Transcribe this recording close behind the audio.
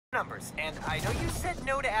numbers, and I know you said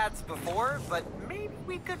no to ads before, but maybe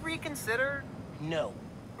we could reconsider? No.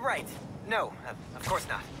 Right. No, of course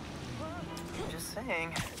not. Just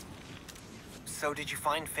saying. So did you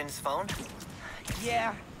find Finn's phone?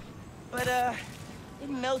 Yeah, but it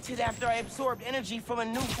melted after I absorbed energy from a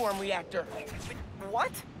Nuform reactor.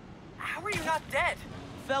 What? How are you not dead?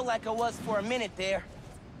 Felt like I was for a minute there.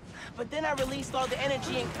 But then I released all the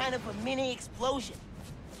energy in kind of a mini explosion.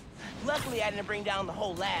 Luckily, I didn't bring down the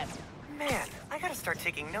whole lab. Man, I gotta start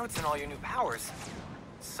taking notes on all your new powers.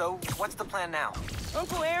 So, what's the plan now?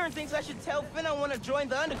 Uncle Aaron thinks I should tell Finn I want to join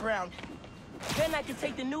the underground. Then I can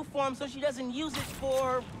take the Nuform so she doesn't use it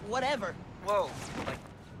for whatever. Whoa, like,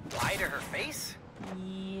 lie to her face?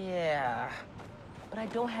 Yeah, but I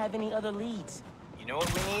don't have any other leads. You know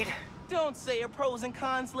what we need? Don't say a pros and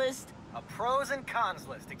cons list. A pros and cons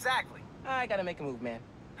list, exactly. I gotta make a move, man.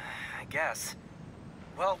 I guess.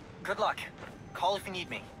 Well, good luck. Call if you need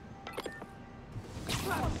me.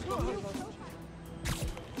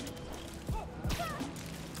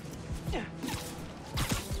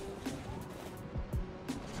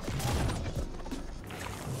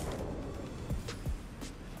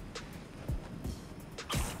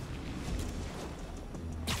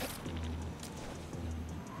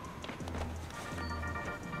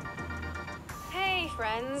 Hey,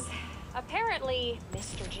 friends. Apparently,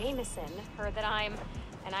 Mr. Jameson heard that I'm,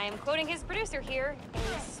 and I am quoting his producer here,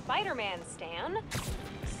 a Spider-Man stan.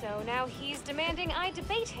 So now he's demanding I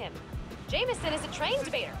debate him. Jameson is a trained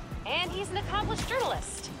debater, and he's an accomplished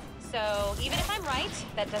journalist. So even if I'm right,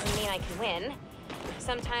 that doesn't mean I can win.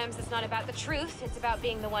 Sometimes it's not about the truth, it's about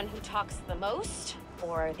being the one who talks the most,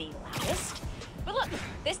 or the loudest. But look,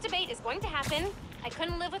 this debate is going to happen. I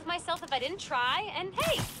couldn't live with myself if I didn't try, and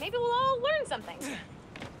hey, maybe we'll all learn something.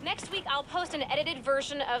 Next week, I'll post an edited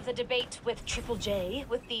version of the debate with Triple J,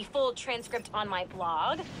 with the full transcript on my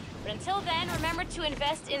blog. But until then, remember to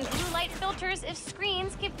invest in blue light filters if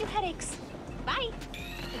screens give you headaches. Bye!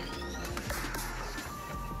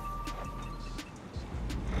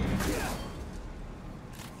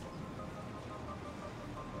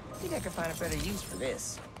 I think I can find a better use for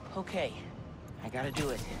this. Okay, I gotta do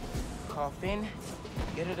it. Call Finn,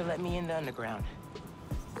 get her to let me in the underground.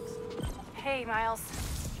 Hey, Miles.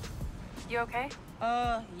 You okay?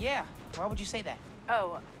 Yeah. Why would you say that?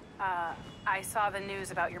 Oh, I saw the news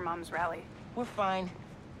about your mom's rally. We're fine.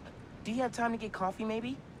 Do you have time to get coffee,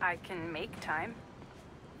 maybe? I can make time.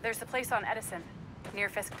 There's a place on Edison, near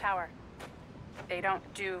Fisk Tower. They don't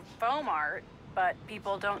do foam art, but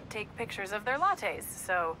people don't take pictures of their lattes,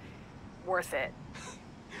 so worth it.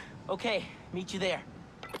 Okay, meet you there.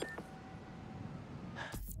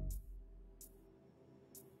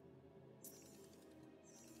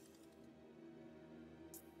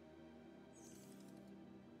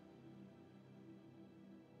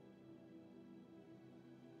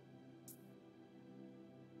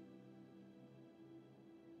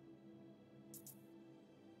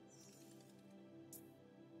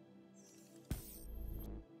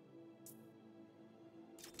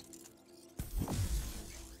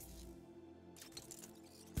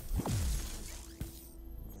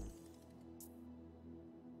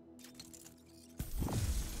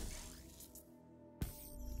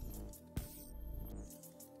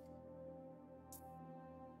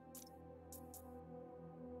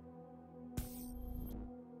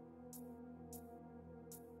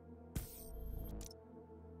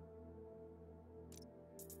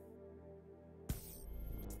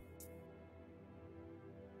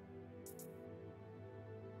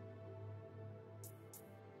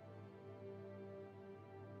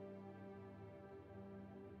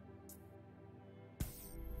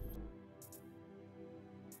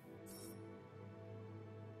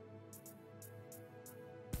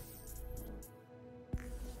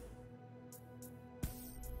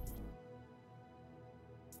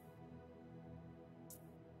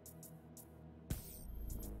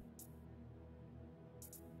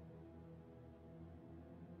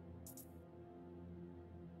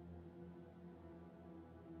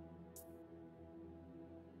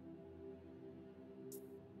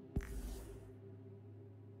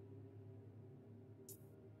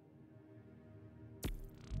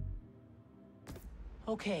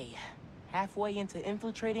 Okay, halfway into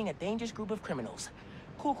infiltrating a dangerous group of criminals.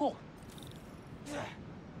 Cool, cool.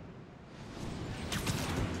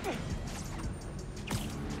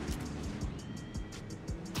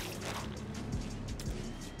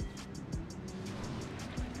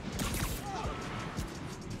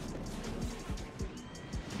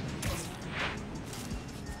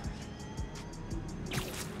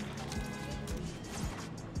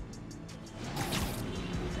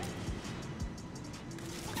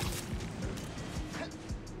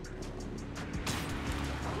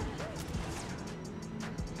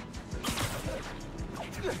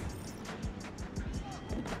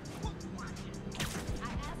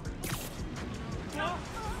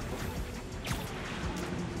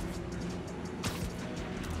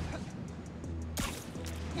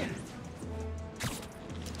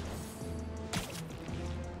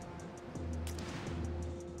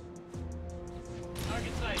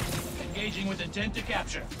 Tracking with intent to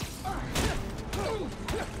capture.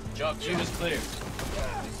 Chalk 2 is clear.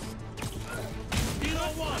 Kilo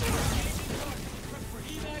 1!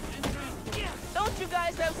 Don't you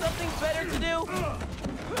guys have something better to do?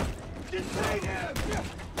 Detain him!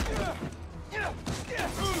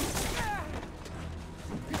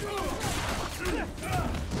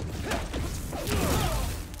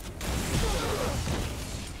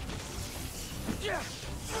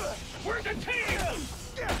 We're the team!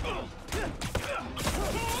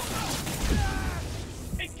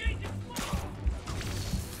 Engage it!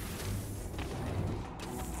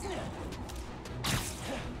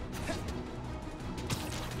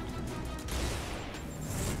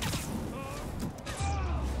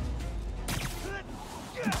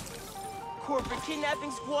 Corporate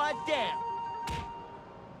kidnapping squad down.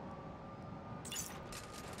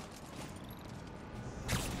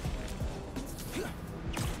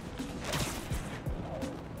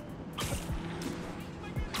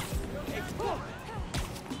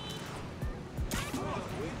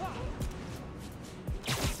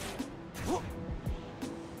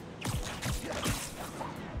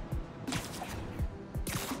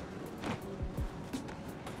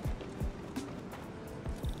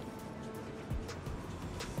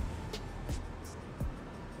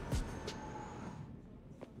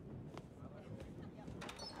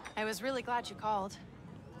 I was really glad you called.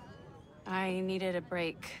 I needed a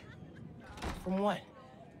break. From what?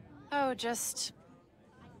 Oh, just...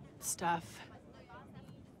 stuff.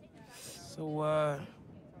 So,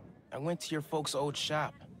 I went to your folks' old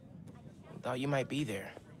shop. Thought you might be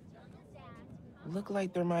there. Looked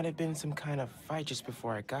like there might have been some kind of fight just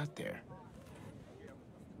before I got there.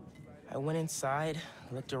 I went inside,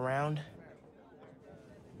 looked around.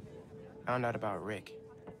 Found out about Rick.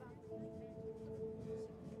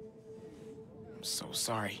 I'm so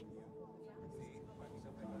sorry.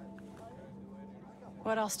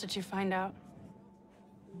 What else did you find out?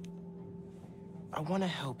 I want to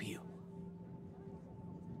help you.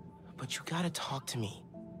 But you gotta talk to me.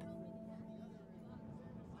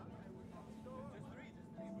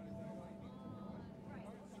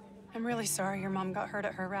 I'm really sorry your mom got hurt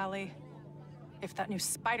at her rally. If that new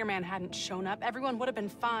Spider-Man hadn't shown up, everyone would have been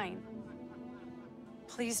fine.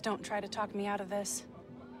 Please don't try to talk me out of this.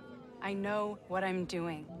 I know what I'm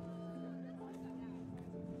doing.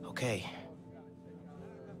 Okay.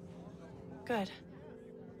 Good.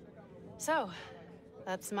 So,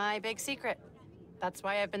 that's my big secret. That's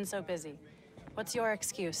why I've been so busy. What's your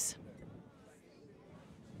excuse?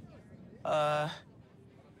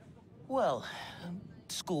 Well,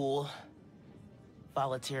 school,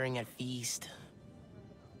 volunteering at Feast.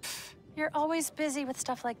 You're always busy with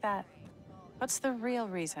stuff like that. What's the real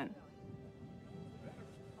reason?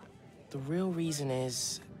 The real reason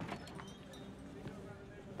is...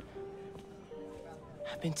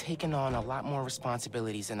 I've been taking on a lot more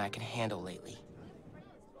responsibilities than I can handle lately.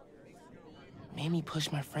 Made me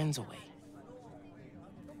push my friends away.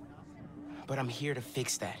 But I'm here to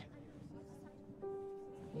fix that.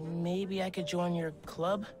 Maybe I could join your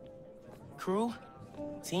club? Crew?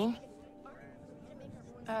 Team?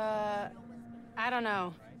 I don't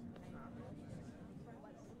know.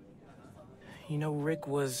 You know, Rick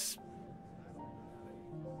was...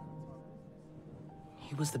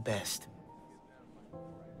 He was the best.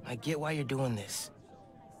 I get why you're doing this.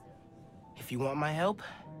 If you want my help,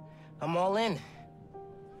 I'm all in.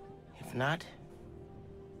 If not,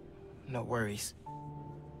 no worries.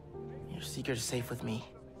 Your secret is safe with me.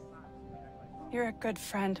 You're a good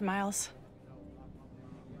friend, Miles.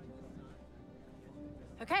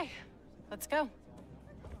 Okay, let's go.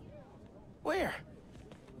 Where?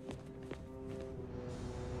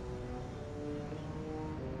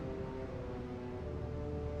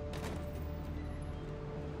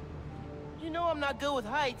 You know I'm not good with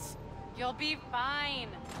heights. You'll be fine.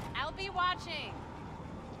 I'll be watching.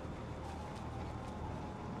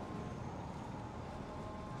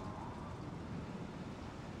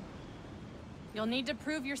 You'll need to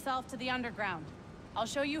prove yourself to the Underground. I'll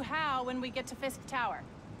show you how when we get to Fisk Tower.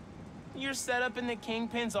 You're set up in the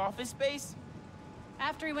Kingpin's office space?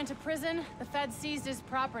 After he went to prison, the Feds seized his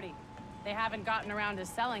property. They haven't gotten around to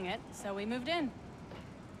selling it, so we moved in.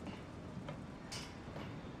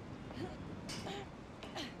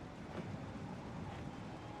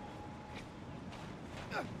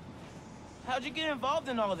 How'd you get involved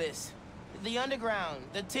in all this? The Underground,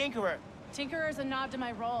 the Tinkerer. Tinkerer's a nod to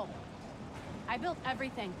my role. I built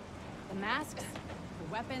everything. The masks,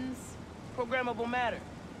 the weapons. Programmable matter.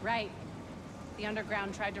 Right. The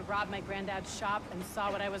Underground tried to rob my granddad's shop and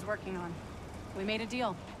saw what I was working on. We made a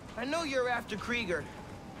deal. I know you're after Krieger,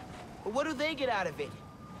 but what do they get out of it?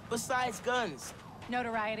 Besides guns.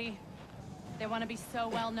 Notoriety. They want to be so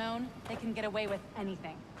well known, they can get away with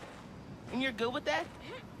anything. And you're good with that?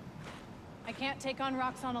 I can't take on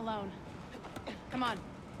Roxxon alone. Come on.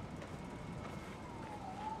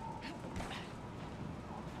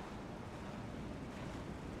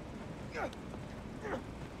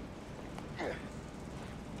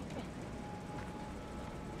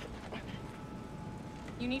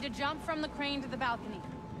 You need to jump from the crane to the balcony.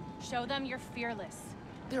 Show them you're fearless.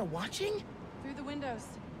 They're watching? Through the windows.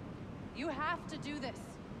 You have to do this.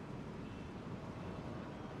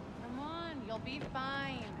 Come on, you'll be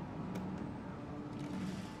fine.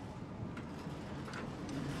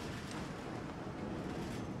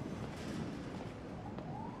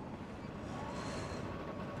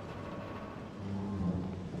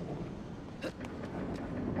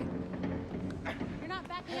 You're not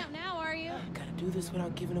backing out now, are you? Gotta do this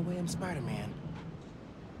without giving away I'm Spider-Man.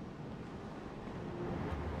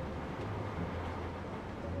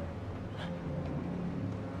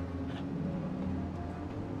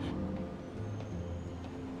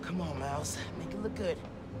 Come on, Miles. Make it look good.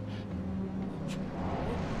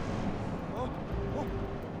 Oh, oh.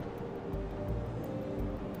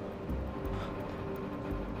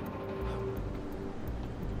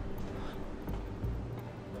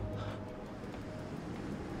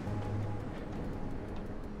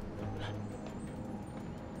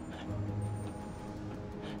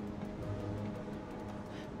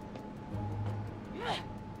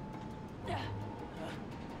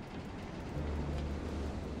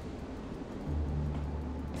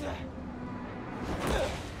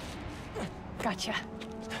 Gotcha.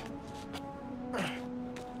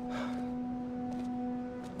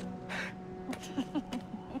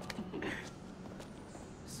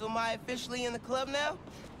 So am I officially in the club now?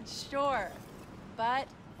 Sure, but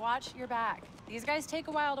watch your back. These guys take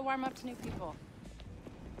a while to warm up to new people.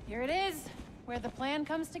 Here it is, where the plan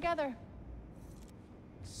comes together.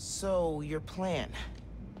 So, your plan.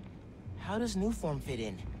 How does Nuform fit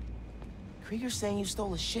in? Krieger's saying you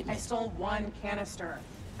stole a I shipment. stole one canister.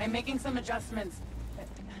 I'm making some adjustments.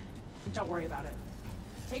 Don't worry about it.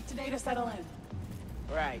 Take today to settle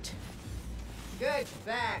in. Right. Good,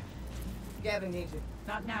 back. Gavin needs you.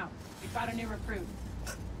 Not now. We've got a new recruit.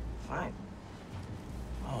 Fine.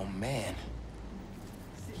 Oh, man.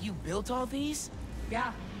 You built all these?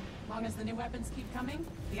 Yeah. Long as the new weapons keep coming,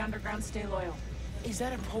 the underground stay loyal. Is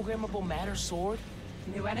that a programmable matter sword?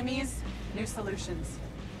 New enemies, new solutions.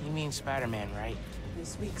 You mean Spider-Man, right?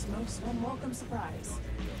 This week's most unwelcome surprise.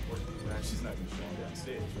 She's not gonna show him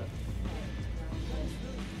downstairs, right?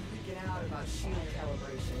 Freaking out about shield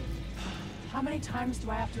calibration. How many times do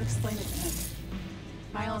I have to explain it to him?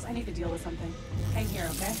 Miles, I need to deal with something. Hang here,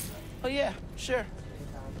 okay? Oh, yeah, sure.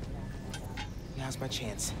 Now's my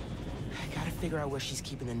chance. I gotta figure out where she's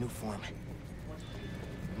keeping the Nuform.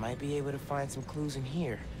 Might be able to find some clues in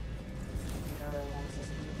here.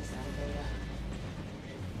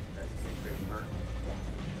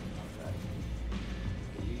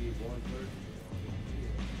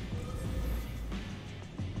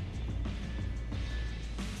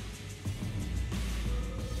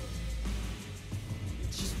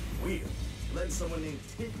 It's just weird. Letting someone named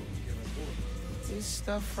Tickle give us orders. This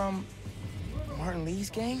stuff from Martin Lee's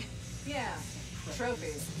gang? Yeah,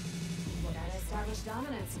 trophies. Gotta establish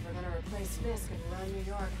dominance if we're gonna replace Fisk and run New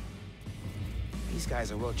York. These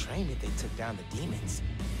guys are well trained if they took down the demons.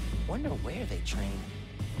 Wonder where they train.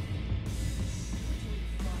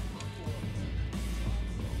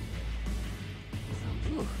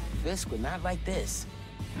 Ooh, Fisk would not like this.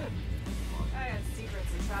 I had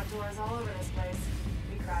secrets and trapdoors all over this place.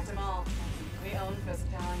 We cracked them all. We own Fisk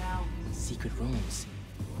Tower now. Secret rooms.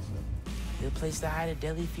 Good place to hide a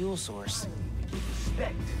deadly fuel source.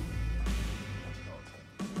 Respect.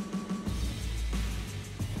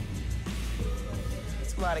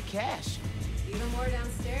 It's a lot of cash. Even more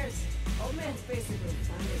downstairs. Old man's basically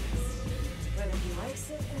funding us. Whether he likes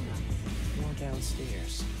it or not. More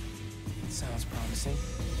downstairs. Sounds promising.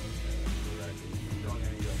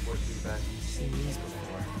 Seen these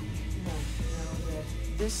before. No, good.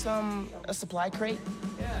 This, a supply crate?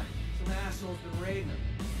 Yeah, some asshole's been raiding them.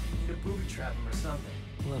 Need to booby trap him or something.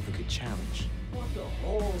 Love a good challenge. Want the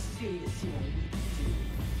whole city to see what we can do.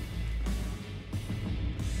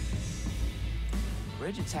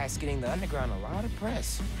 Bridge attack's getting the underground a lot of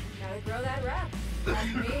press. Gotta grow that rap.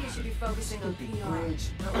 Like me, you should be focusing on PR.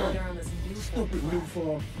 Not whether on this new Stupid new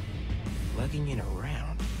form. Lugging it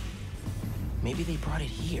around. Maybe they brought it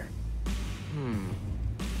here.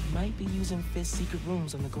 Might be using Fisk's secret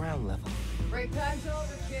rooms on the ground level. Break time's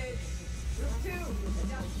over, kids. Group 2,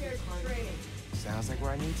 downstairs for training. Sounds like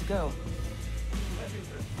where I need to go. You've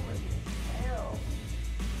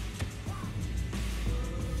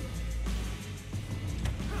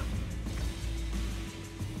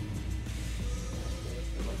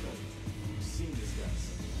seen this guy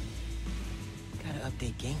somewhere. Gotta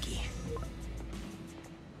update Genki.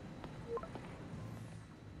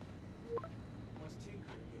 What's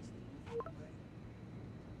Tinker against the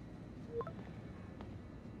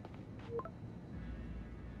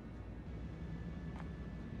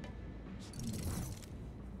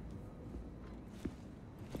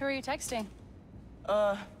Who are you texting?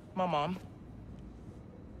 My mom.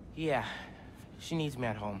 Yeah, she needs me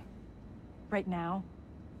at home. Right now?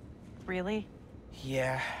 Really?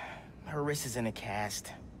 Yeah, her wrist is in a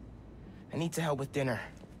cast. I need to help with dinner.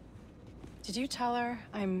 Did you tell her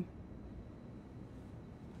I'm...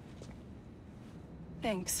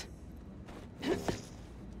 Thanks.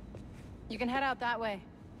 You can head out that way.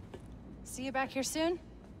 See you back here soon?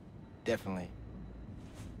 Definitely.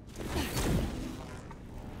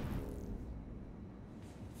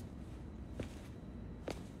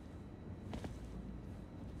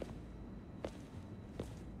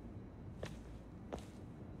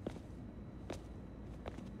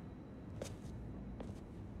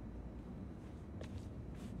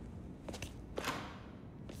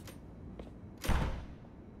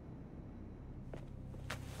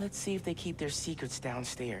 Let's see if they keep their secrets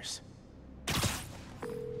downstairs.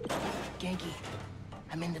 Genki,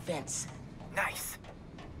 I'm in the vents. Nice.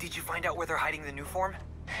 Did you find out where they're hiding the new form?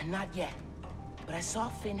 Not yet, but I saw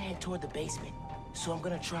Finn head toward the basement, so I'm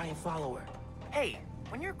gonna try and follow her. Hey,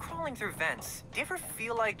 when you're crawling through vents, do you ever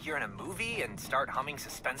feel like you're in a movie and start humming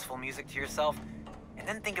suspenseful music to yourself? And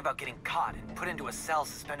then think about getting caught and put into a cell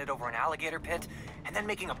suspended over an alligator pit, and then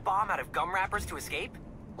making a bomb out of gum wrappers to escape?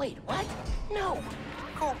 Wait, what? No!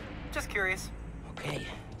 Cool. Just curious. Okay,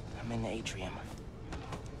 I'm in the atrium.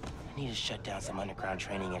 I need to shut down some underground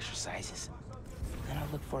training exercises. Then I'll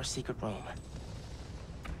look for a secret room.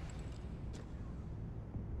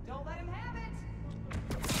 Don't let him have it!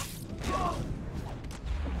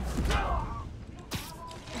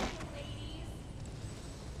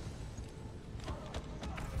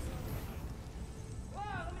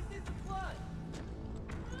 Wow, let me see some blood.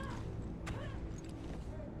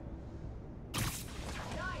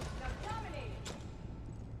 Nice, now dominate!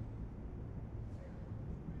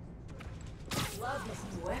 Love his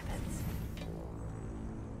new weapons.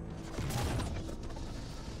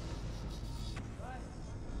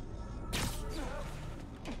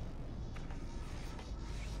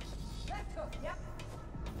 Let's go, yep.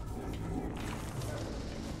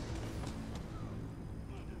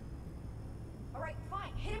 All right,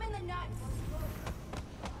 fine, hit him in the nuts.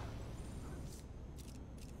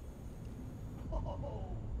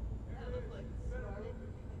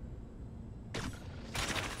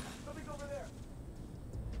 Something's over there.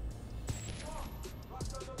 Rock on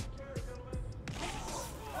those chairs, gentlemen.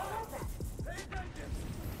 What was that? Pay attention.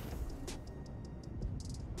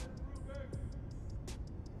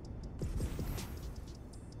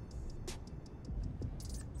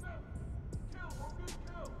 Kill, one good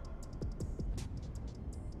kill.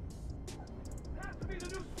 It has to be the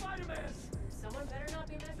new Spider-Man. Someone better not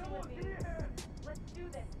be messing with Someone, me. give me a hand. Let's do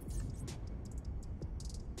this.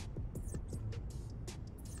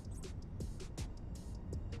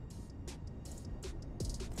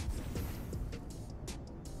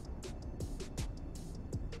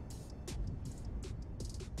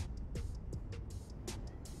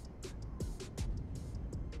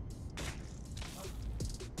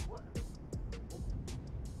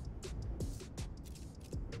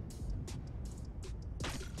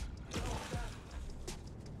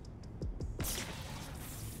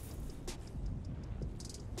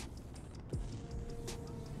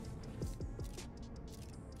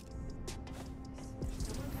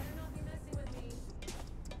 Someone better not be messing with me.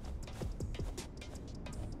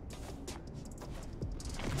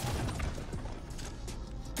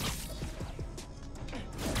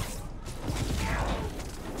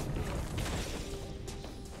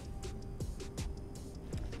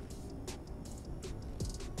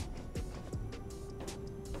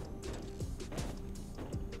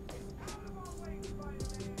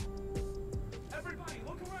 Everybody,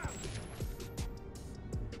 look around.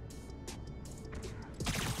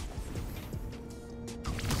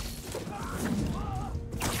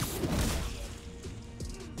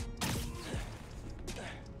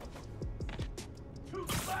 Two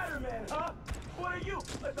Spider-Man, huh? What are you,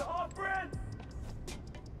 like the off-brand?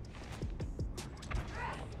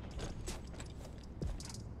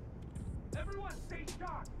 Everyone stay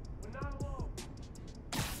sharp. We're not alone.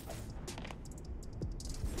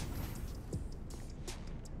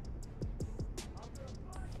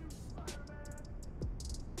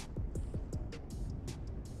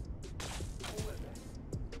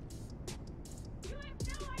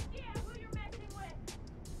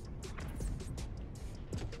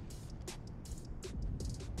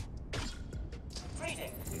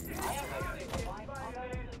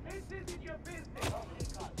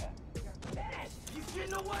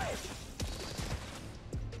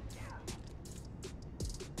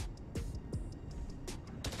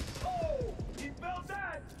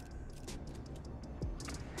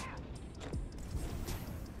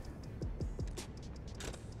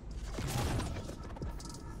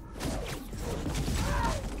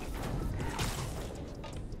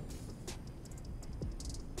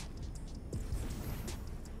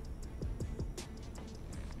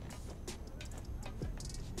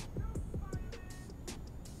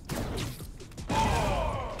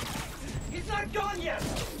 even gone yet!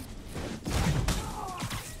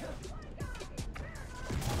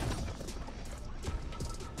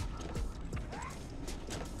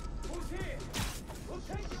 Who's here? We'll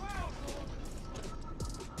take you out!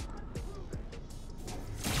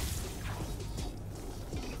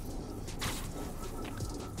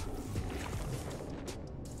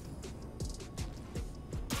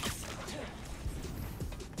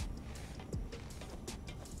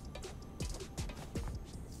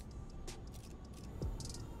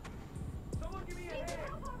 Someone give me a hand!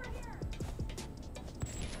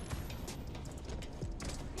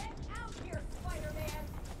 Get out here, Spider-Man!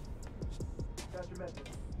 Got your message.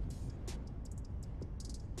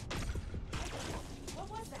 What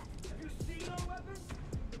was that? Have you seen our weapons?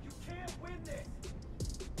 You can't win this!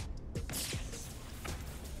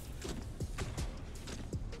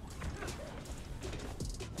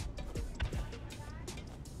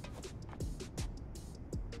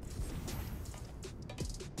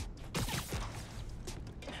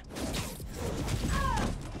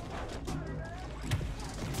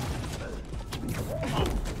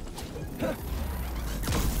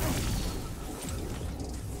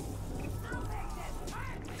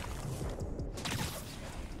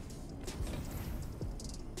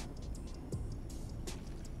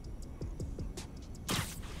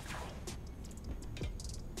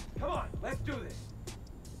 Come on, let's do this!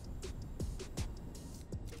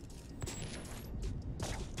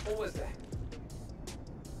 What was that?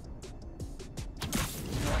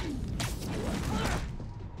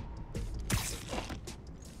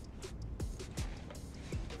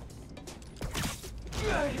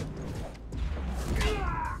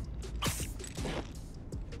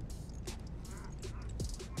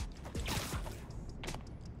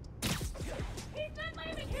 He's not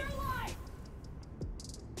leaving here alive!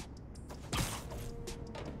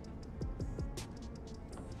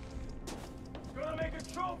 Gonna make a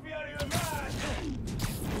trophy out of your man!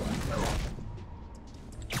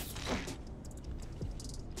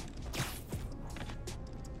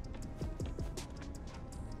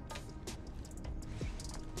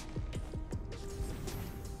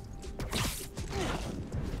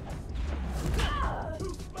 You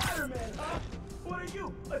Spider-Man, huh? What are you,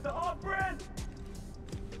 like the off-brand?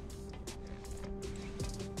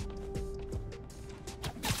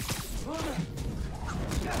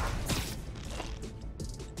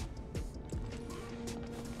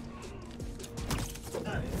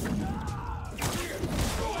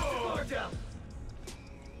 Guard down.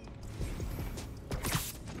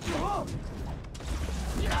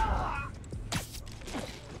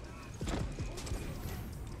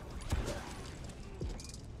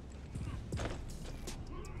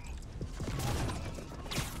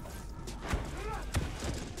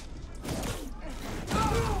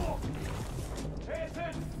 Pay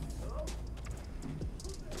attention.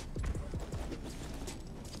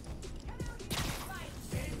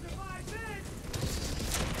 Can't survive this!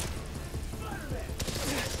 Spider-Man!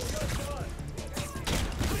 You're done!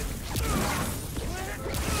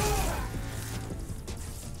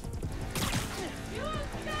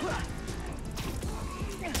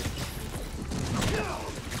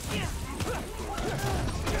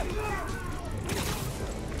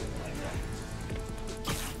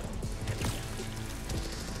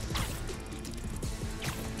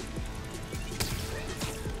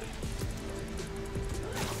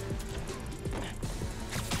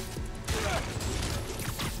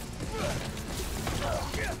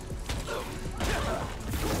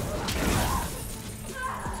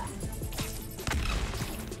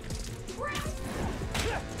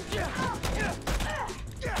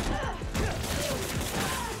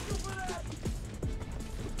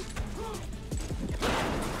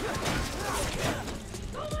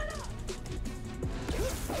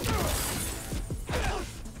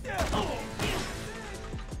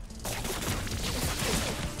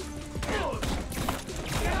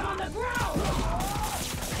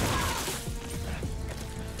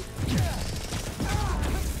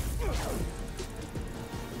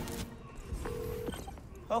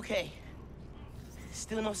 Okay.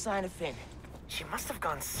 Still no sign of Finn. She must have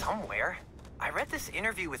gone somewhere. I read this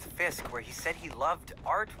interview with Fisk where he said he loved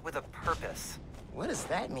art with a purpose. What does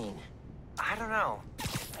that mean? I don't know.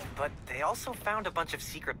 But they also found a bunch of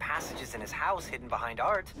secret passages in his house hidden behind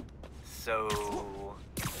art. So...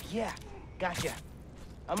 Yeah, gotcha.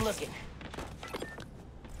 I'm looking.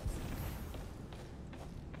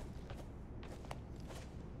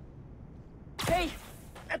 Hey!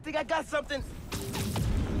 I think I got something!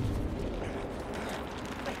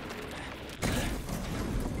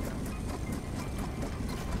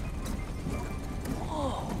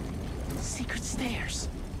 Whoa! Secret stairs.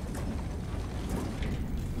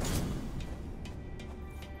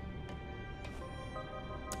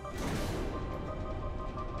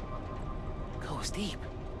 goes deep.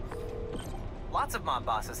 Lots of mob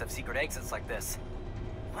bosses have secret exits like this.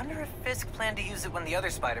 Wonder if Fisk planned to use it when the other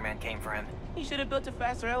Spider-Man came for him. He should have built a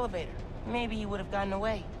faster elevator. Maybe he would have gotten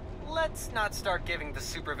away. Let's not start giving the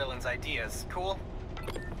supervillains ideas, cool? You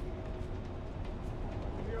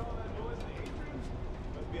hear all that noise in the atrium?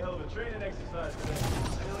 Must be a hell of a training exercise today.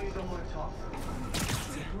 I know you don't want to talk.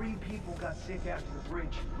 3 people got sick after the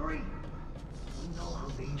bridge. 3! You know how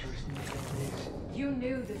dangerous New York is. You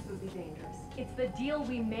knew this would be dangerous. It's the deal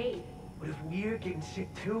we made. But if we're getting sick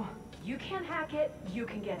too? You can't hack it, you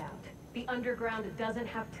can get out. The underground doesn't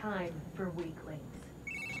have time for weaklings.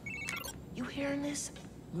 You hearing this?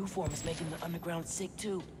 Nuform is making the underground sick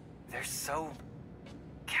too. They're so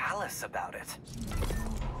callous about it.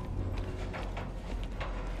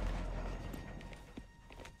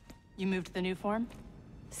 You moved the new form?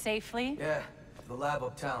 Safely? Yeah, the lab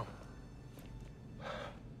uptown.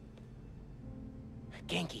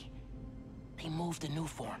 Genki, they moved the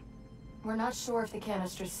Nuform. We're not sure if the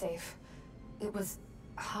canister's safe. It was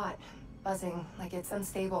hot, buzzing, like it's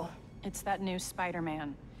unstable. It's that new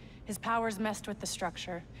Spider-Man. His powers messed with the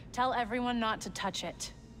structure. Tell everyone not to touch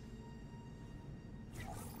it.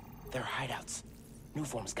 They're hideouts.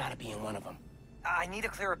 Nuform's gotta be in one of them. I need a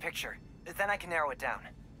clearer picture. Then I can narrow it down.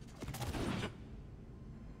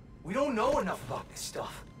 We don't know enough about this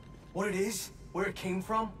stuff. What it is, where it came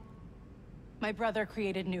from. My brother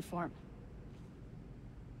created new form.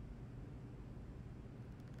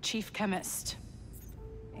 Chief chemist.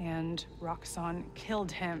 And Roxxon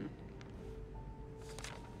killed him.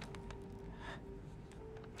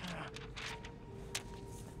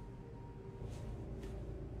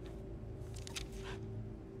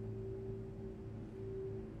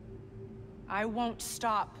 I won't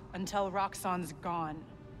stop until Roxxon's gone.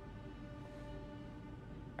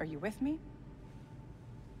 Are you with me?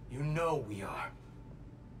 You know we are.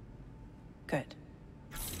 Good.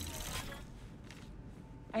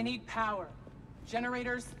 I need power.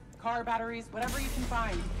 Generators, car batteries, whatever you can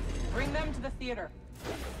find. Bring them to the theater.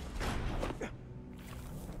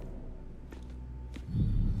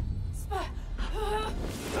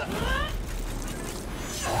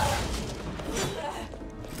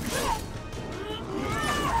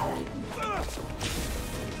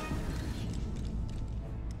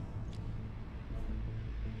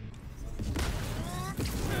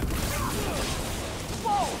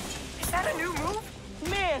 Whoa! Is that a new move?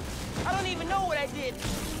 Man, I don't even know what I did,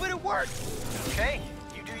 but it worked! Okay,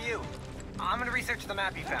 you do you. I'm gonna research the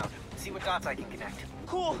map you found. See what dots I can connect.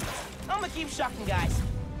 Cool. I'm gonna keep shocking guys.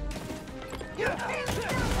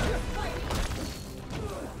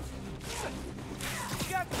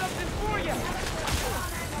 Got something for you!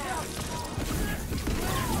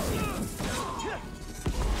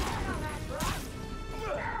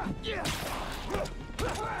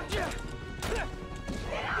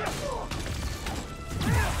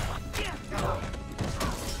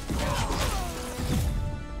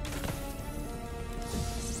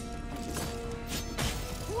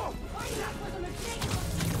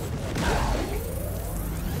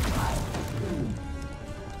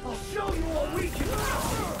 I'll show you what we can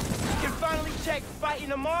do. Can finally check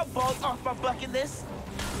fighting a mob boss off my bucket list.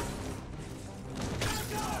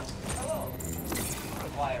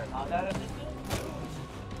 Require combat assistance.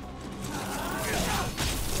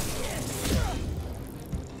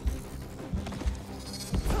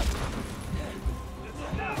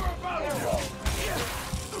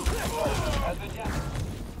 Has been jammed.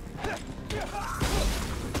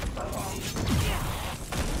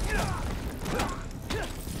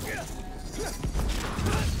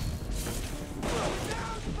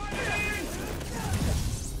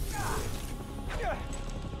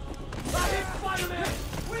 Spider-Man!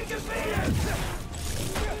 We can beat it!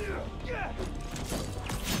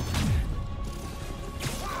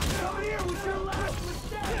 Come here with your last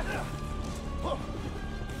mistake!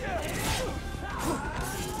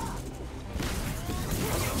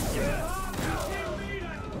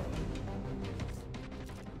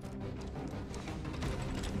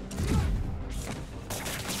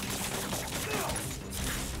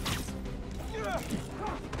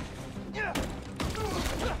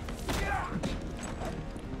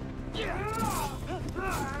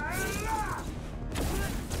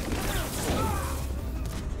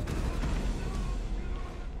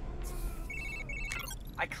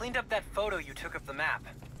 I cleaned up that photo you took of the map.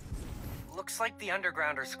 Looks like the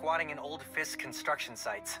Underground are squatting in old Fisk construction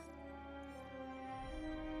sites.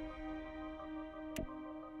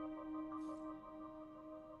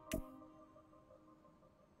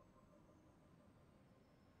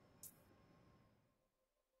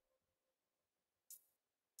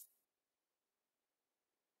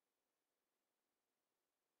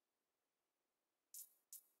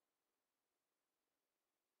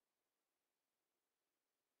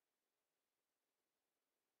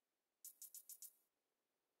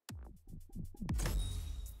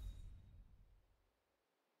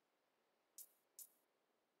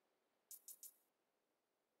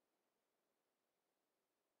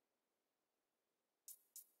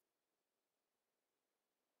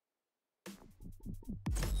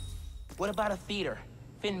 What about a theater?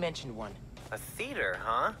 Finn mentioned one. A theater,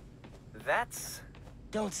 huh? That's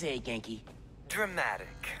Don't say it, Genki. dramatic.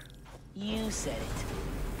 You said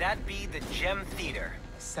it. That'd be the Gem Theater.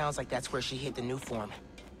 Sounds like that's where she hid the new form.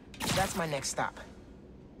 That's my next stop.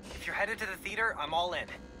 If you're headed to the theater, I'm all in.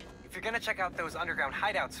 If you're gonna check out those underground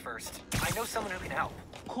hideouts first, I know someone who can help.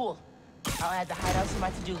 Cool. I'll add the hideouts to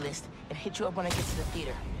my to-do list and hit you up when I get to the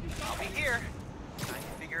theater. I'll be here. Trying to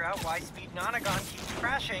figure out why Speed Nonagon keeps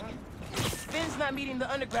crashing. Finn's not meeting the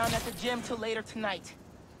underground at the gym till later tonight.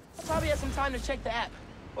 I'll probably have some time to check the app,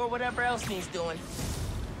 or whatever else needs doing.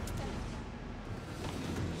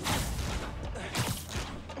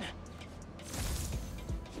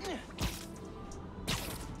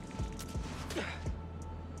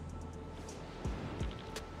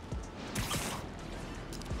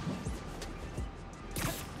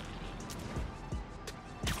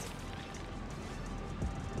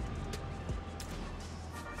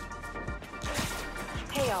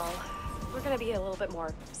 Hey y'all, we're gonna be a little bit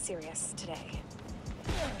more serious today.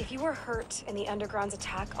 If you were hurt in the Underground's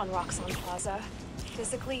attack on Roxxon Plaza,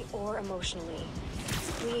 physically or emotionally,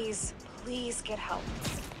 please get help.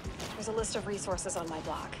 There's a list of resources on my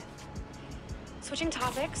blog. Switching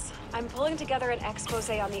topics, I'm pulling together an expose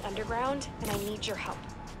on the Underground, and I need your help.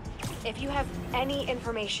 If you have any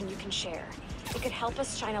information you can share, it could help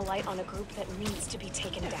us shine a light on a group that needs to be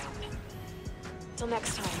taken down. Till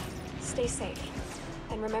next time, stay safe.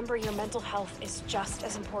 And remember, your mental health is just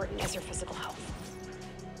as important as your physical health.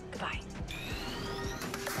 Goodbye.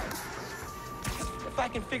 If I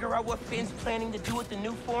can figure out what Finn's planning to do with the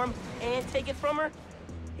new form and take it from her,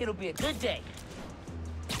 it'll be a good day.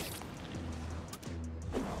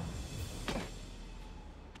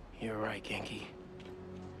 You're right, Genki.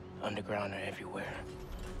 Underground are everywhere.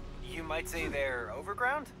 You might say they're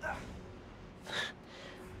overground?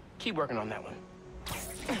 Keep working on that one.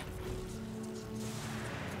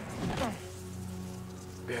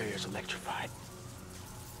 Barrier's electrified.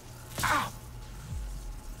 Ow!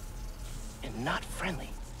 And not friendly.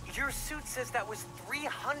 Your suit says that was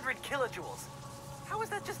 300 kilojoules. How is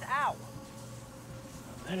that just ow?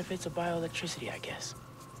 Benefits of bioelectricity, I guess.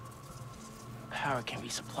 Power can be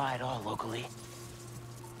supplied all locally.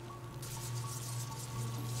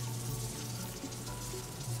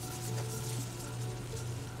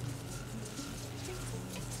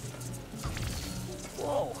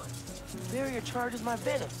 Whoa! Barrier charges my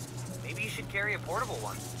venom. Maybe you should carry a portable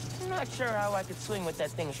one. I'm not sure how I could swing with that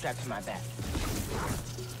thing strapped to my back.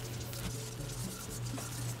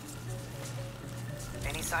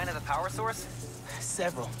 Any sign of the power source?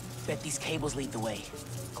 Several. Bet these cables lead the way.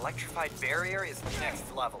 Electrified barrier is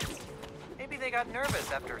next level. Maybe they got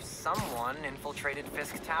nervous after someone infiltrated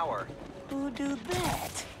Fisk Tower. Who do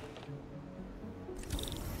that?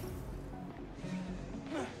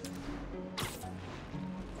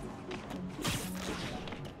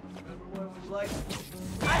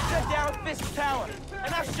 I shut down Fisk Tower,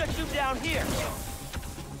 and I'll shut you down here.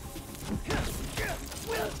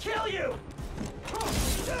 We'll kill you!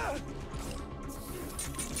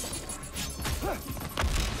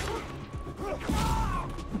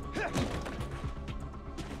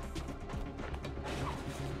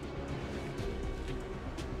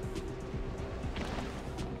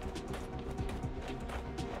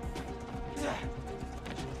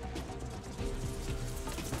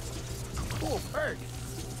 Cool perk.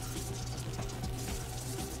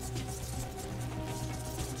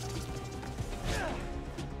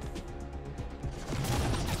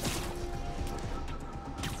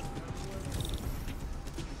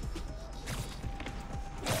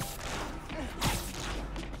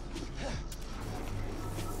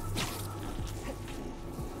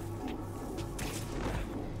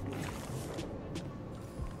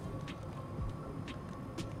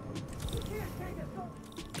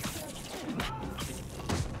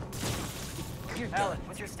 Alan,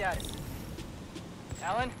 what's your status?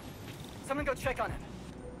 Alan? Someone go check on him.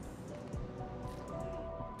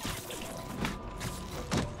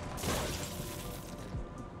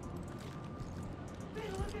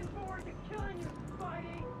 Been looking forward to killing you,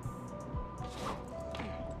 Spidey!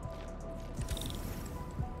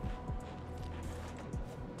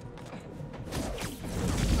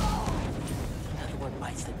 Another one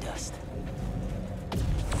bites the dust.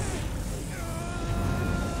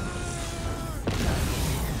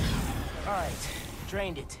 All right,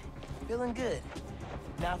 drained it. Feeling good.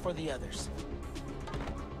 Now for the others.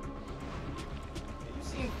 You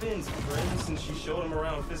seen Finn's friend since she showed him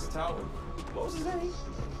around Fisk Tower? What was his name?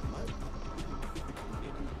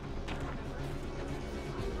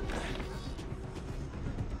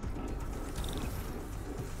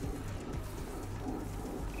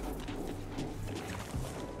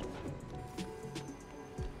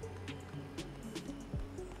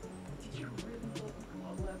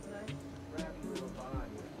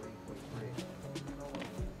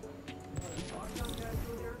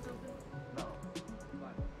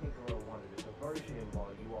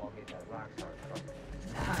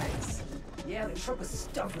 Nice. Yeah, the truck was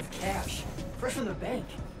stuffed with cash. Fresh from the bank.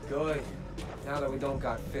 Good. Now that we don't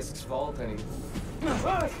got Fisk's vault anymore.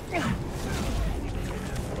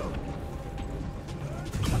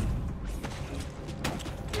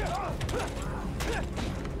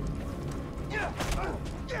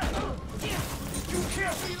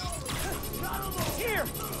 Here!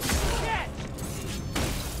 Get!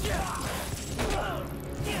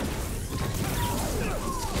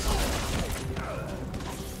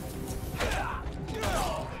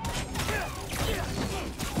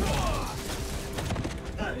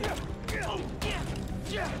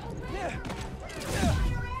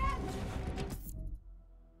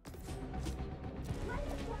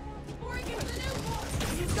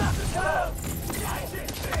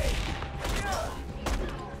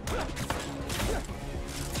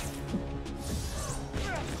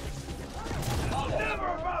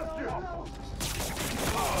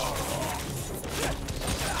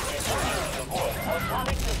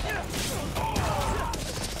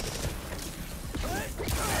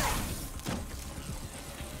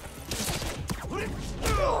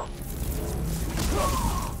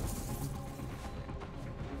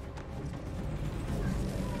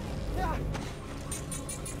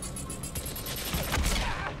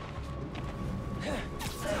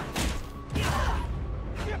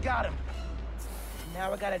 Got him.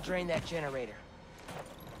 Now I gotta drain that generator.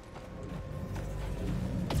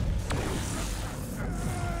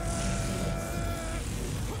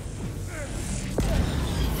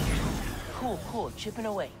 Cool, chipping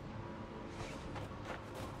away.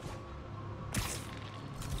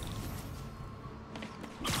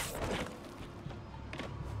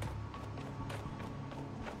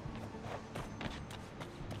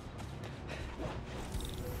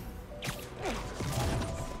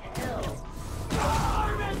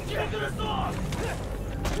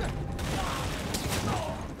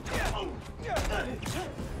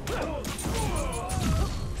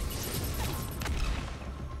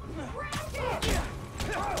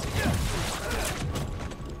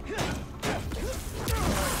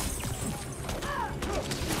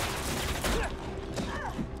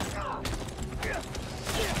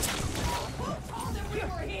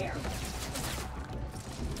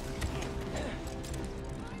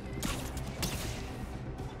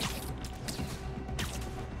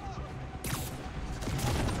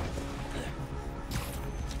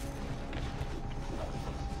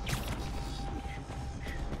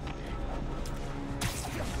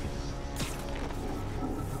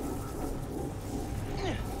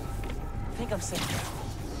 I think I'm safe.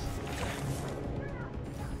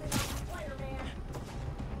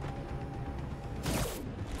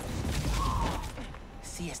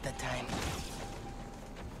 Siesta time.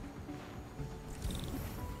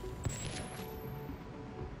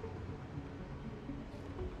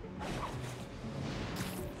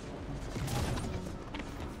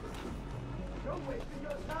 Don't waste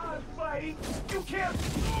your time, Spidey! You can't...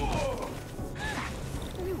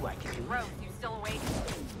 Knew I could do it. Rose, you still awake?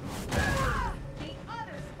 The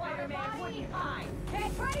other Spider-Man wouldn't hide. Hey,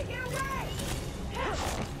 try to get away!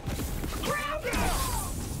 Grab him!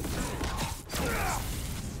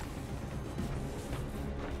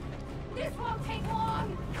 This won't take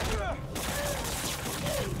long!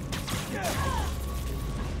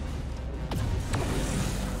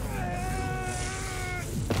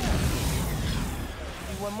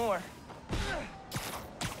 One more.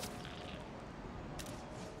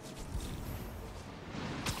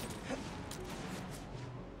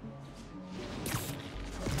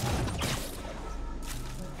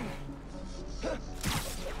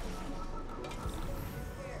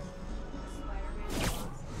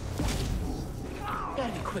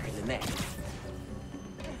 Gotta be quicker than that.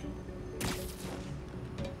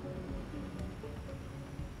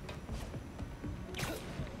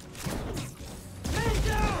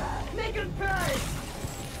 Make him pay!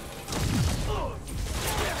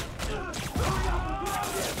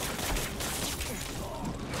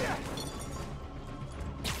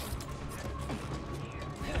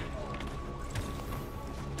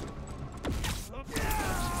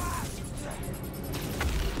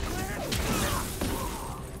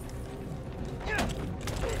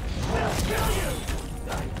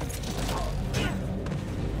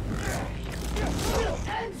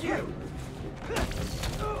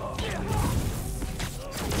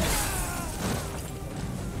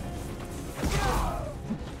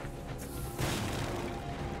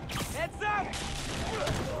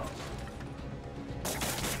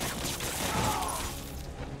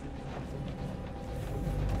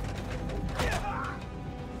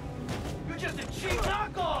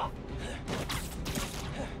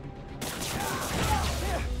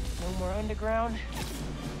 underground.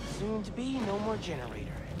 Soon to be no more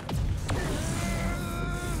generator.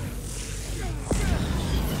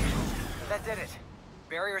 That did it.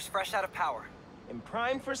 Barrier's fresh out of power. And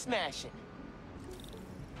primed for smashing.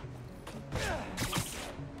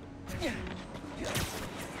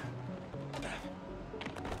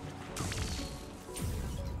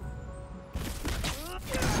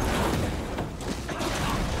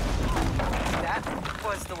 That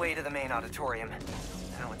was the way to the main auditorium.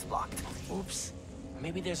 Now it's blocked. Oops.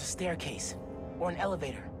 Maybe there's a staircase. Or an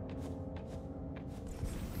elevator.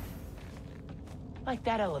 Like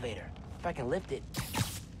that elevator. If I can lift it.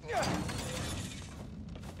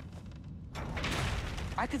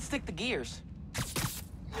 I could stick the gears.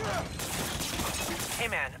 Hey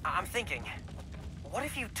man, I'm thinking. What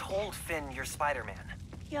if you told Finn you're Spider-Man?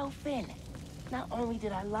 Yo, Finn. Not only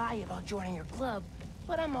did I lie about joining your club,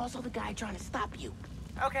 but I'm also the guy trying to stop you.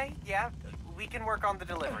 Okay, yeah. We can work on the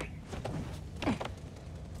delivery.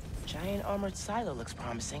 Giant armored silo looks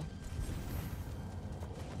promising.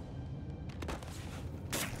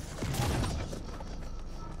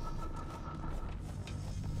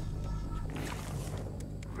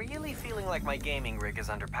 Really feeling like my gaming rig is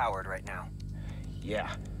underpowered right now.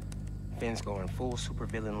 Yeah. Finn's going full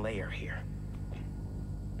supervillain layer here.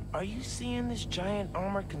 Are you seeing this giant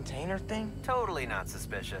armored container thing? Totally not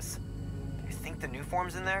suspicious. You think the new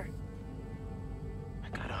form's in there? I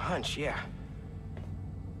got a hunch, yeah.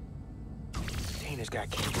 Container's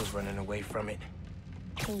got cables running away from it.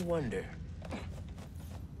 No wonder.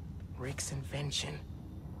 Rick's invention.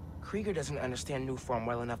 Krieger doesn't understand Nuform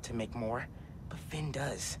well enough to make more, but Finn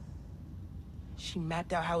does. She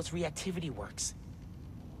mapped out how its reactivity works.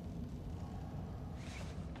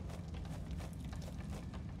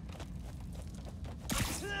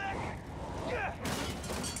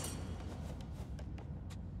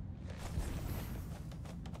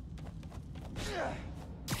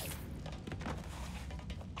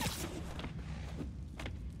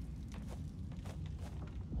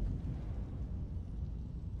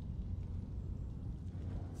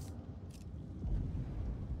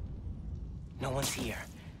 No one's here.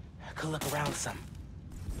 I could look around some.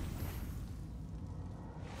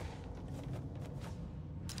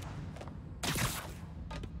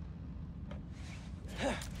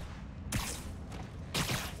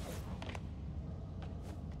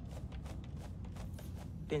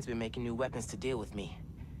 Finn's been making new weapons to deal with me.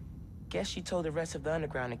 Guess she told the rest of the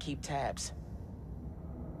underground to keep tabs.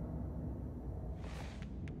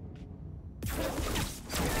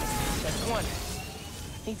 That's one.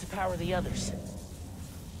 Need to power the others.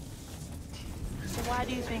 So why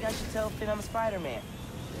do you think I should tell Finn I'm a Spider-Man?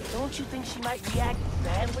 Don't you think she might react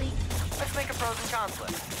badly? Let's make a pros and cons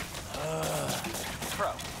list.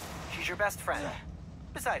 Pro, she's your best friend.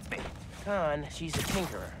 Besides me. Con, she's a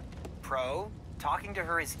tinkerer. Pro, talking to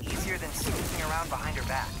her is easier than sneaking around behind her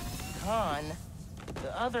back. Con,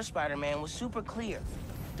 the other Spider-Man was super clear.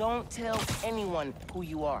 Don't tell anyone who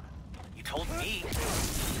you are. You told me.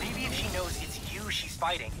 Maybe if she knows it's you she's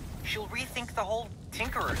fighting, she'll rethink the whole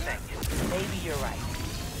Tinkerer thing. Maybe you're right.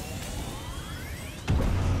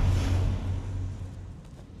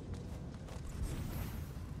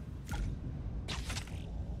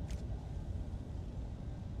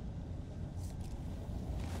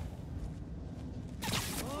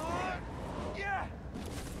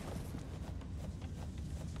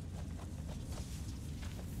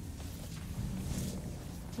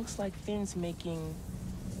 Looks like Finn's making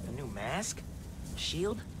a new mask?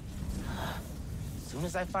 Shield? As soon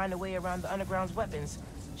as I find a way around the Underground's weapons,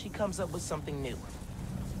 she comes up with something new.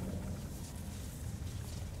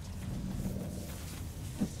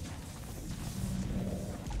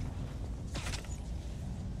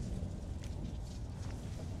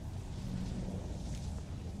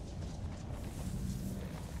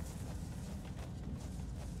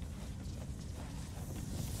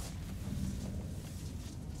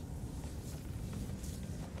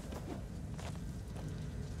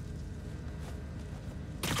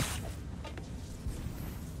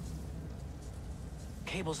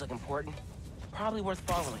 Cables look important. Probably worth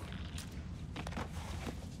following.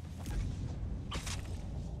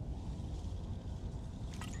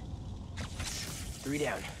 Three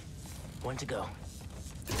down. One to go.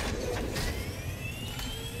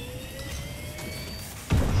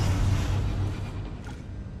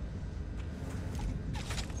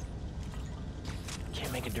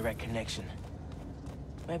 Can't make a direct connection.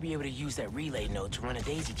 Might be able to use that relay node to run a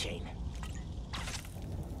daisy chain.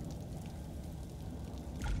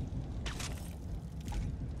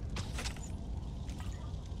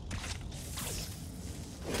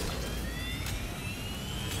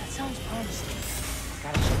 Sounds promising.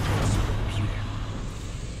 Gotta check for the super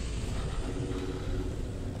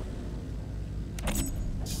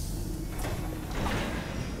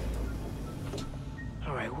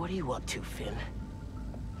up to, Finn?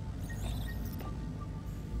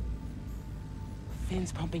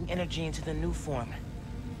 Finn's pumping energy into the new form,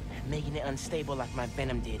 making it unstable like my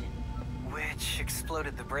venom did. Which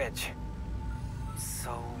exploded the bridge.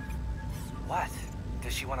 So, what?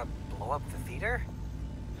 Does she want to blow up the theater?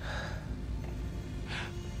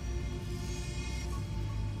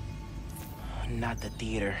 Not the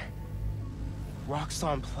theater.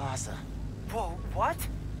 Roxxon Plaza. Whoa, what?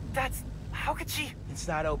 That's... how could she... It's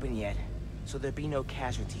not open yet, so there'll be no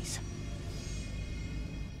casualties.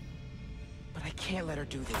 But I can't let her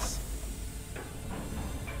do this.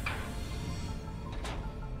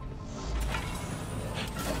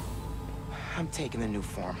 I'm taking the new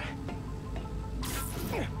form.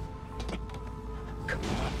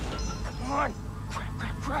 Come on!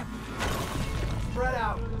 Crap! Spread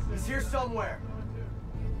out. He's here somewhere.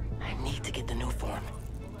 I need to get the new form.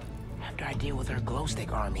 After I deal with her glow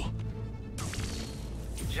stick army.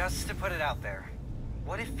 Just to put it out there,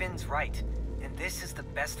 what if Finn's right, and this is the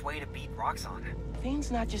best way to beat Roxxon?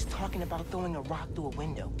 Finn's not just talking about throwing a rock through a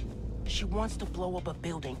window. She wants to blow up a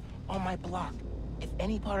building on my block. If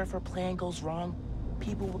any part of her plan goes wrong,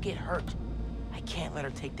 people will get hurt. I can't let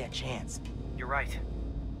her take that chance. You're right.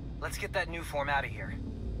 Let's get that new form out of here.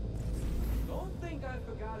 Don't think I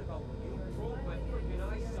forgot about when you broke my freaking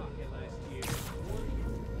eye socket last year.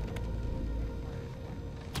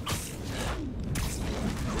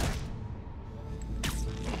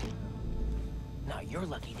 Not your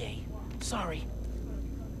lucky day. Sorry.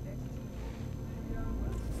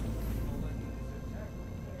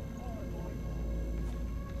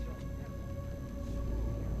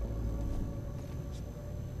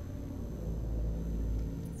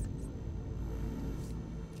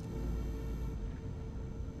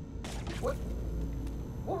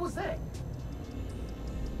 What was that?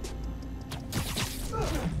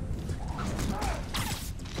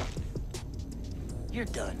 You're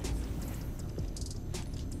done.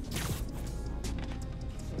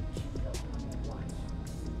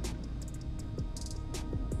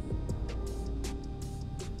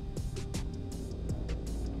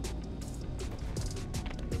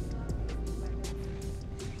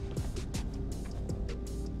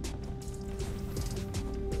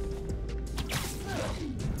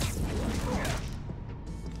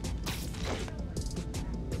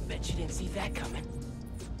 Bet you didn't see that coming.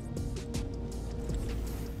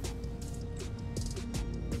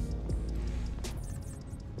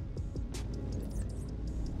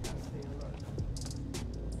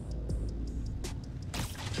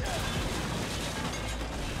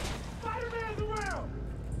 Spider-Man's around!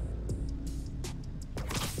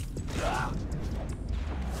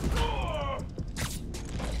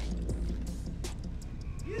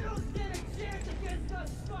 You don't stand a chance against us,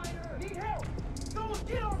 Spider! Need help! Someone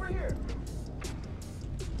get over here!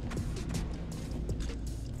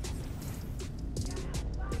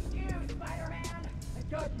 You, Spider-Man! I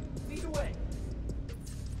got you. Lead the way.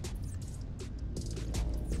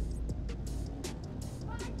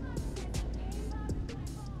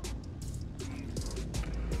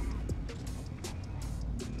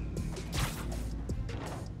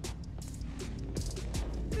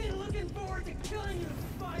 Been looking forward to killing you,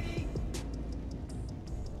 Spidey!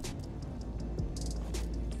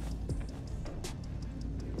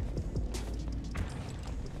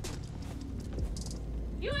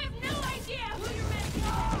 You have no idea who you're meant to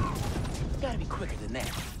be! Gotta be quicker than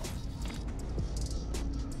that.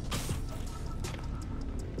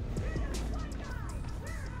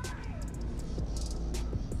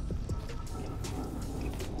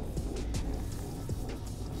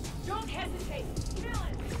 Don't hesitate! Kill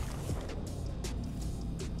it!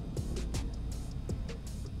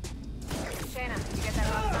 Shayna, you get that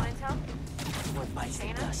Roxxon intel? What bites the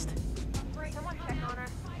Shayna? dust? Someone check on her.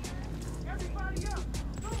 Everybody up!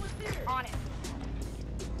 Someone's here! On it.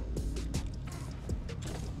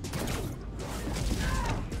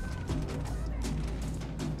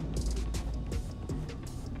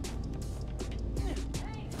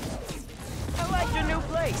 I like your new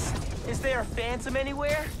place. Is there a phantom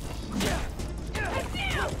anywhere? That's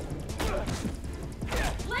you!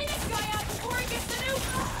 Lay this guy out before he gets the new...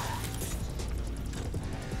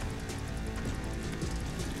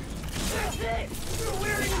 That's it! You're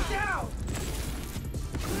wearing him down!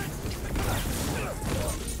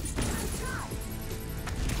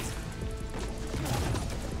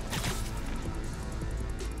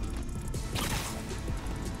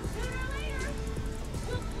 Sooner or later,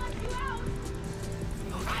 we'll flush you out!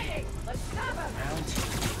 Hey, let's stop him! Round two.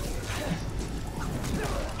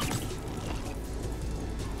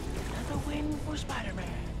 Another win for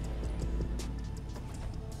Spider-Man.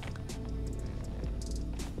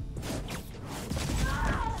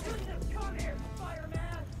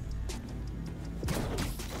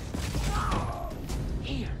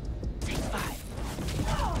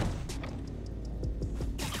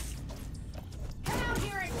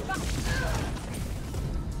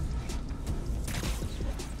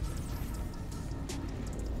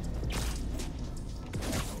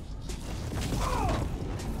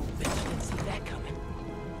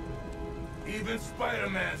 Even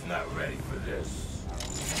Spider-Man's not ready for this.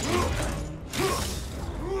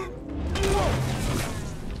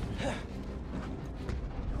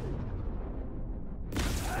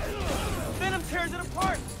 Venom tears it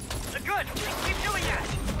apart! Good! Keep doing that!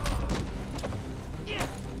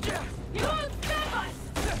 You won't stop us!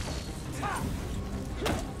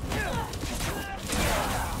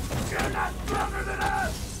 You're not stronger than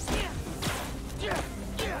us!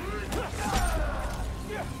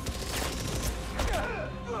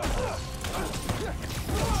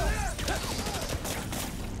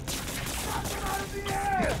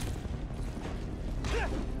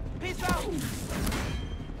 Peace out!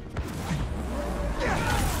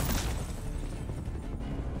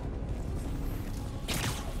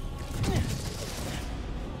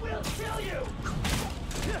 We'll kill you!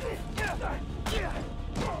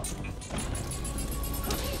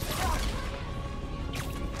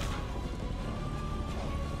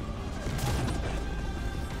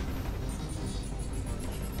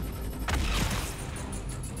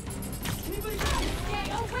 Stay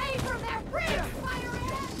away from that bridge,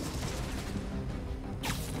 Spider-Man!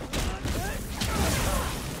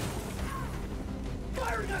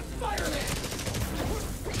 Firing on Spider-Man!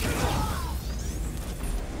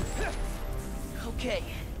 Okay,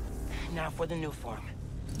 now for the new form.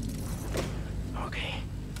 Okay,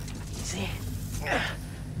 easy.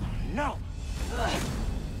 No!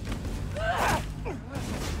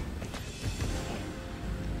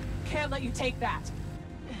 Can't let you take that.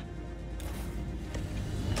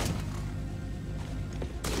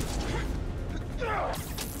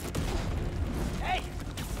 Hey!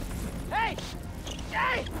 Hey!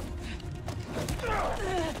 Hey!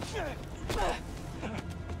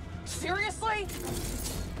 Seriously?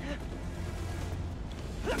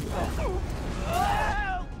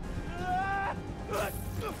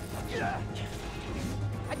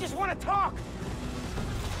 I just want to talk!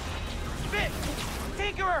 Spit!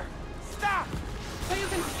 Tinkerer! Stop! So you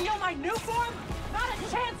can steal my new form? Not a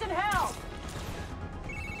chance in hell!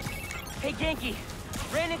 Hey, Genki.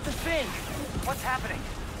 Ran into Finn. What's happening?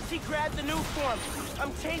 She grabbed the new form.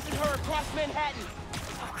 I'm chasing her across Manhattan.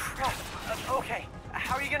 Oh, crap. Okay.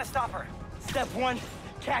 How are you gonna stop her? Step 1,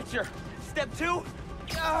 catch her. Step 2,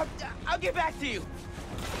 I'll get back to you.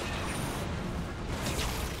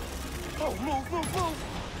 Oh, move.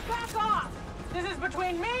 Back off! This is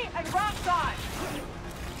between me and Roxxon!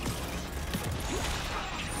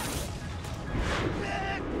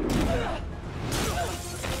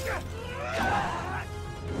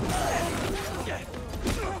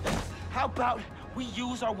 How about we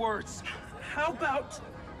use our words? How about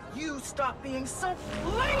you stop being so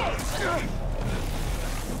flingy?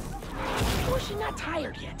 Of course you're not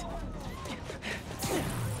tired yet.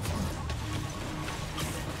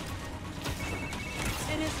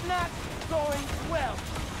 It is not going well.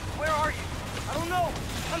 Where are you? I don't know.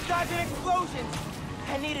 I'm dodging explosions.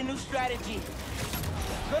 I need a new strategy.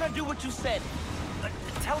 Gonna do what you said.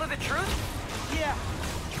 Tell her the truth? Yeah,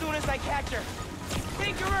 as soon as I catch her.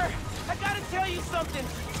 Tinkerer, I gotta tell you something.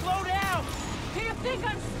 Slow down. Do you think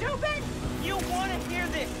I'm stupid? You wanna hear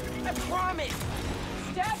this. I promise.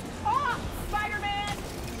 Step off, Spider-Man!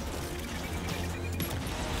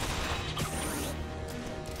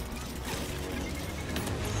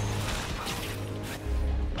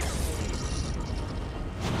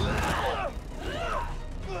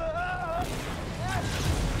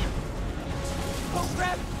 Oh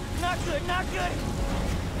crap! Not good, not good!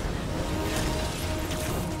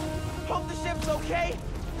 Hope the ship's okay.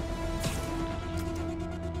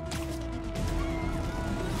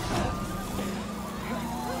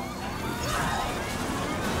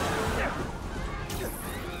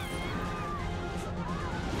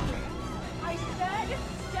 I said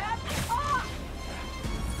step off!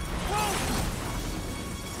 Whoa!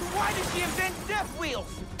 Why did she invent death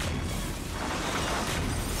wheels?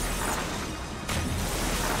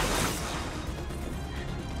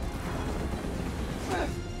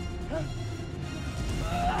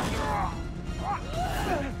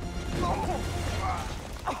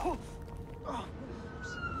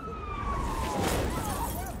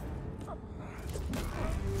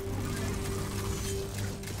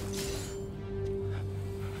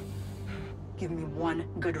 Give me one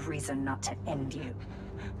good reason not to end you.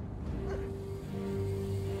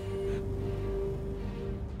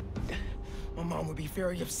 My mom would be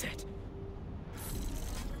very upset.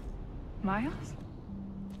 Miles?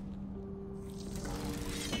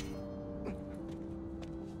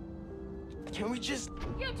 Can we just...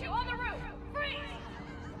 You two on the roof! Freeze!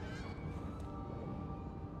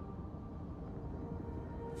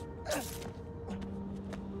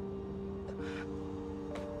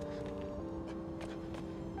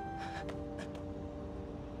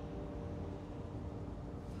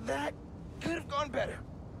 That could have gone better.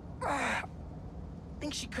 I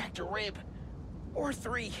think she cracked a rib. Or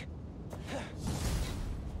 3.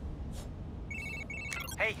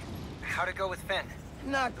 Hey, how'd it go with Finn?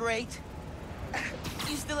 Not great.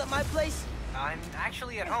 You still at my place? I'm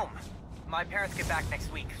actually at home. My parents get back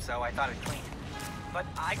next week, so I thought I'd clean. But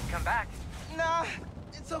I can come back. Nah,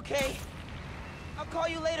 it's okay. I'll call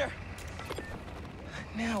you later.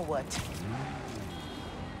 Now what?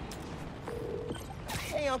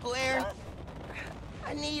 Hey, Uncle Aaron.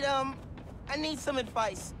 I need some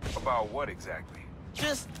advice. About what exactly?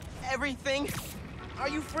 Just everything. Are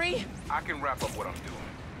you free? I can wrap up what I'm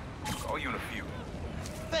doing. Call you in a few.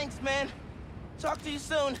 Thanks, man. Talk to you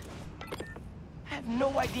soon. I have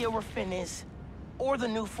no idea where Finn is. Or the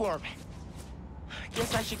new form.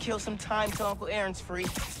 Guess I should kill some time till Uncle Aaron's free.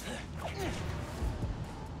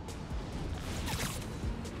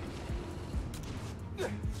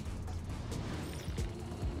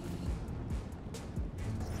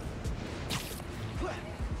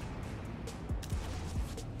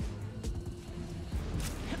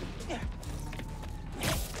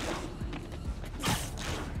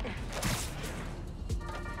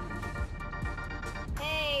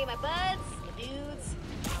 Hey, my buds, my dudes,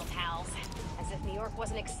 my pals. As if New York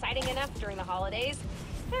wasn't exciting enough during the holidays,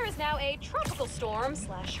 there is now a tropical storm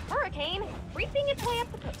 / hurricane creeping its way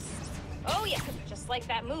up the coast. Oh yeah, just like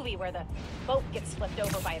that movie where the boat gets flipped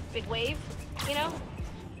over by a big wave, you know?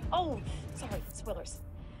 Oh, sorry, spoilers.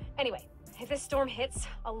 Anyway, if this storm hits,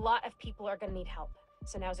 a lot of people are gonna need help.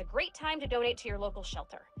 So now's a great time to donate to your local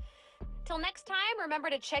shelter. Till next time, remember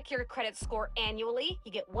to check your credit score annually.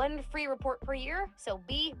 You get 1 free report per year, so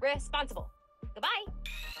be responsible. Goodbye.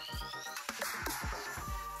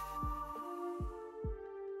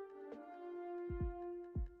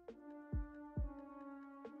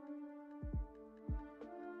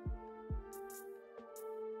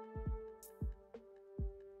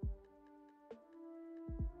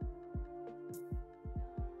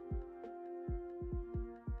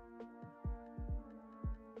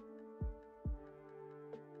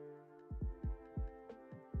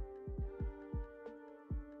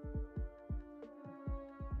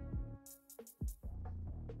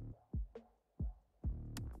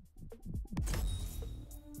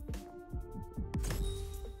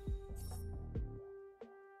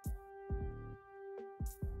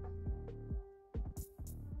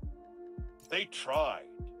 They tried.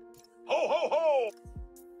 Ho, ho, ho!